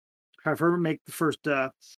 Have her make the first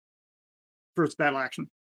battle action.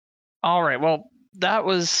 All right. Well, that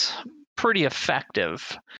was pretty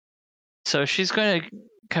effective. So she's going to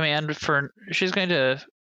command them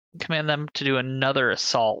to do another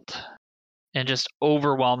assault and just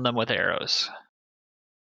overwhelm them with arrows.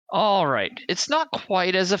 All right. It's not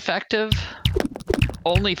quite as effective.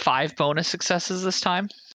 Only 5 bonus successes this time.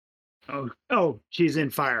 Oh, she's in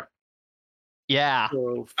fire. Yeah.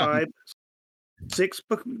 So 5, 6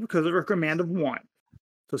 because of her command of 1.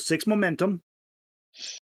 So 6 momentum.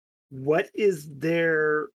 What is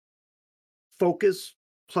their focus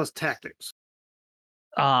plus tactics?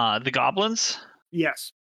 The goblins?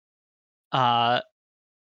 Yes. 1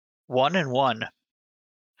 and 1.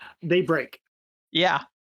 They break. Yeah.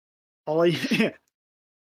 So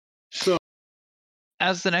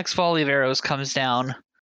as the next volley of arrows comes down,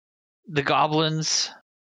 the goblins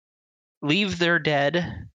leave their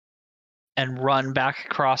dead and run back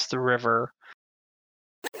across the river.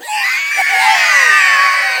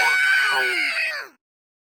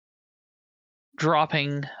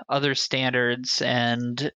 Dropping other standards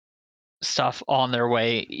and stuff on their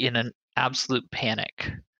way in an absolute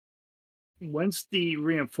panic. Once the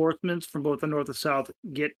reinforcements from both the north and south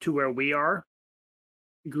get to where we are,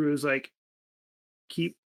 Gru's like,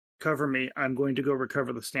 cover me. I'm going to go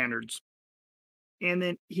recover the standards. And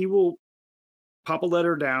then he will pop a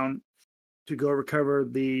letter down to go recover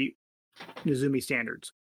the Nizumi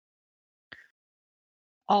standards.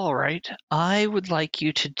 All right. I would like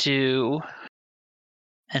you to do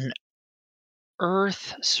an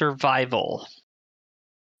Earth survival.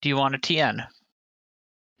 Do you want a TN?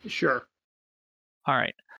 Sure. All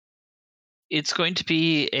right. It's going to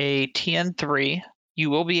be a TN3.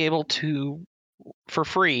 You will be able to, for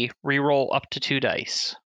free, reroll up to 2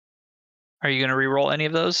 dice. Are you going to reroll any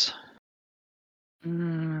of those?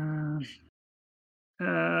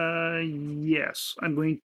 Yes. I'm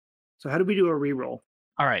going. So how do we do a reroll?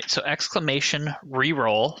 All right. So exclamation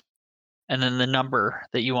reroll, and then the number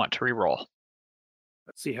that you want to reroll.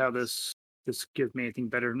 Let's see how this gives me anything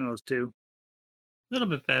better than those two. A little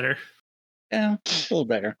bit better. Yeah, a little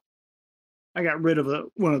better. I got rid of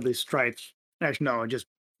one of the stripes. Actually, no, I just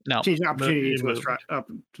changed the opportunity to a stripe up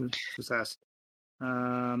to success.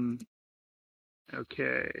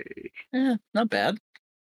 Okay. Yeah, not bad.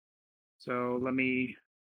 So let me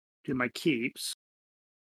do my keeps.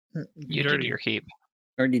 You did your keep.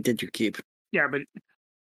 Already did your keep. Yeah, but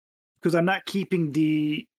because I'm not keeping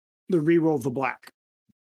the reroll of the black.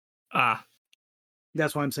 Ah.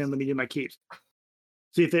 That's why I'm saying let me do my keeps.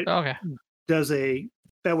 See if it Okay. does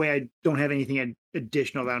that way I don't have anything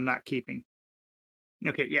additional that I'm not keeping.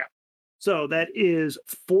 Okay, yeah. So that is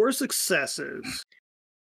 4 successes,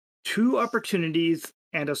 2 opportunities,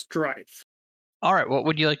 and a strife. All right. What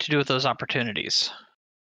would you like to do with those opportunities?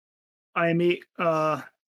 I may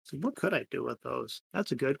so what could I do with those?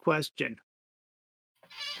 That's a good question.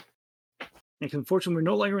 Because unfortunately we're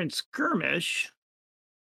no longer in skirmish.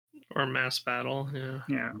 Or mass battle, yeah.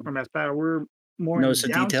 Yeah, or mass battle. We're more Notice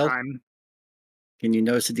in the detail? downtime. Can you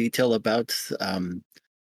notice the detail about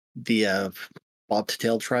the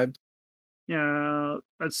Bobtail tribe? Yeah,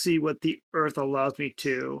 let's see what the earth allows me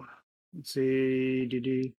to. Let's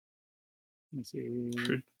see. Let's see.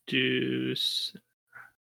 Produce.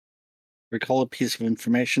 Recall a piece of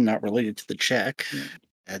information not related to the check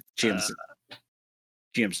at GM's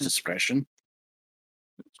discretion.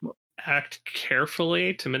 Act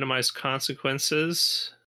carefully to minimize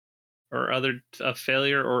consequences or other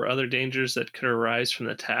failure or other dangers that could arise from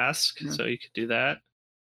the task. Yeah. So you could do that.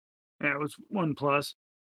 Yeah, it was 1+.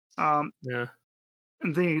 Yeah.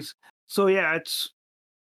 And things. So yeah,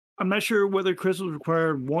 I'm not sure whether Chris was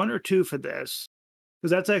required 1 or 2 for this, because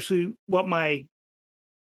that's actually what my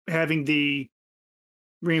having the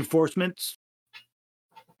reinforcements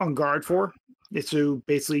on guard for. Is to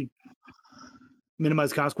basically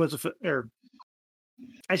minimize consequences. Or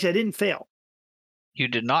actually, I didn't fail. You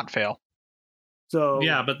did not fail. So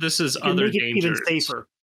Yeah, but this is I can other make it even dangers. safer.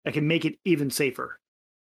 I can make it even safer.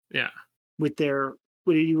 Yeah. With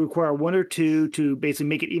you require 1 or 2 to basically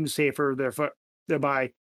make it even safer.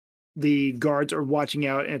 Thereby, the guards are watching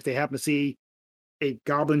out, and if they happen to see a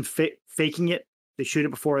goblin faking it, they shoot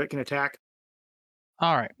it before it can attack.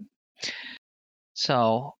 All right.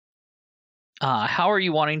 So, how are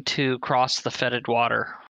you wanting to cross the fetid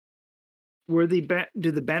water? Where do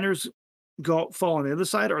the banners fall on the other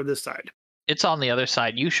side or this side? It's on the other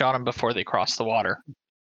side. You shot them before they crossed the water.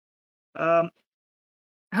 How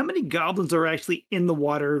many goblins are actually in the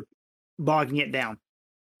water, bogging it down?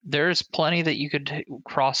 There's plenty that you could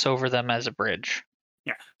cross over them as a bridge.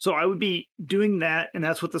 Yeah, so I would be doing that, and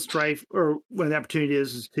that's what the strife or when the opportunity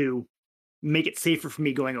is to make it safer for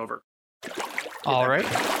me going over. All right.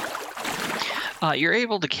 You're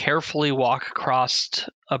able to carefully walk across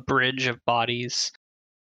a bridge of bodies,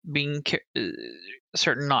 being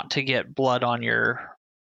certain not to get blood on your,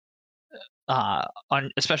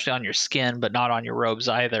 especially on your skin, but not on your robes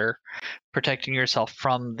either, protecting yourself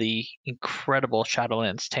from the incredible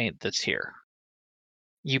Shadowlands taint that's here.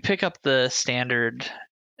 You pick up the standard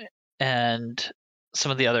and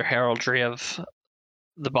some of the other heraldry of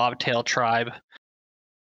the Bobtail tribe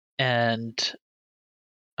and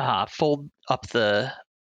fold up the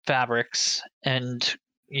fabrics, and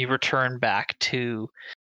you return back to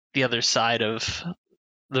the other side of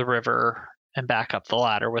the river and back up the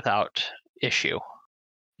ladder without issue.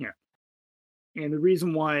 Yeah. And the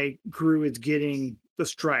reason why Gru is getting the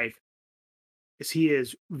strife is he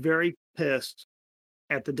is very pissed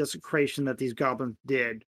at the desecration that these goblins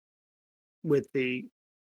did with the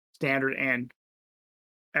standard and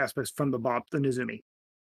aspects from the Nizumi.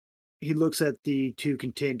 He looks at the 2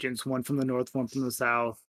 contingents, one from the north, one from the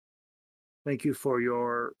south. Thank you for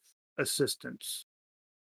your assistance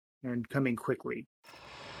and coming quickly.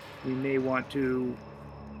 We may want to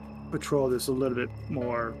patrol this a little bit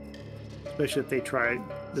more, especially if they try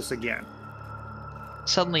this again.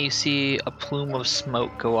 Suddenly you see a plume of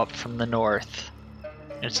smoke go up from the north.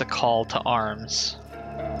 It's a call to arms.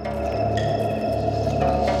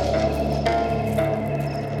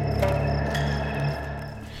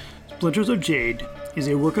 Splinters of Jade is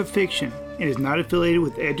a work of fiction and is not affiliated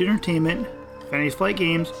with Edge Entertainment, Fantasy Flight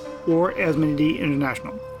Games, or Asmodee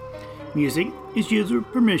International. Music is used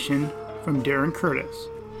with permission from Darren Curtis.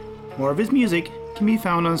 More of his music can be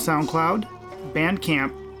found on SoundCloud,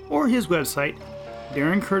 Bandcamp, or his website,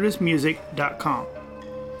 DarrenCurtisMusic.com.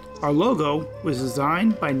 Our logo was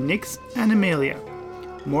designed by Nyx Animalia.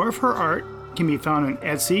 More of her art can be found on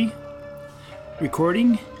Etsy.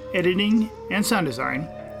 Recording, editing, and sound design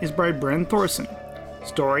is by Bren Thorson.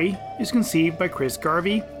 Story is conceived by Chris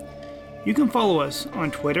Garvey. You can follow us on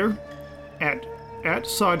Twitter at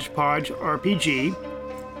SodgepodgeRPG,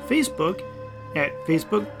 Facebook at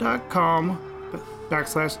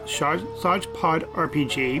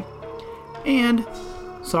facebook.com/SodgepodRPG, and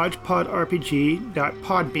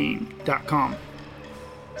SodgepodRPG.podbean.com.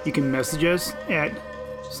 You can message us at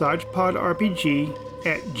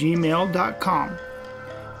SodgepodRPG@gmail.com.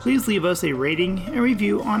 Please leave us a rating and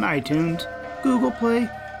review on iTunes, Google Play,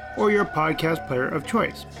 or your podcast player of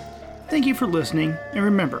choice. Thank you for listening, and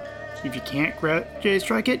remember, if you can't Jay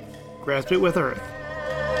Strike it, grasp it with Earth.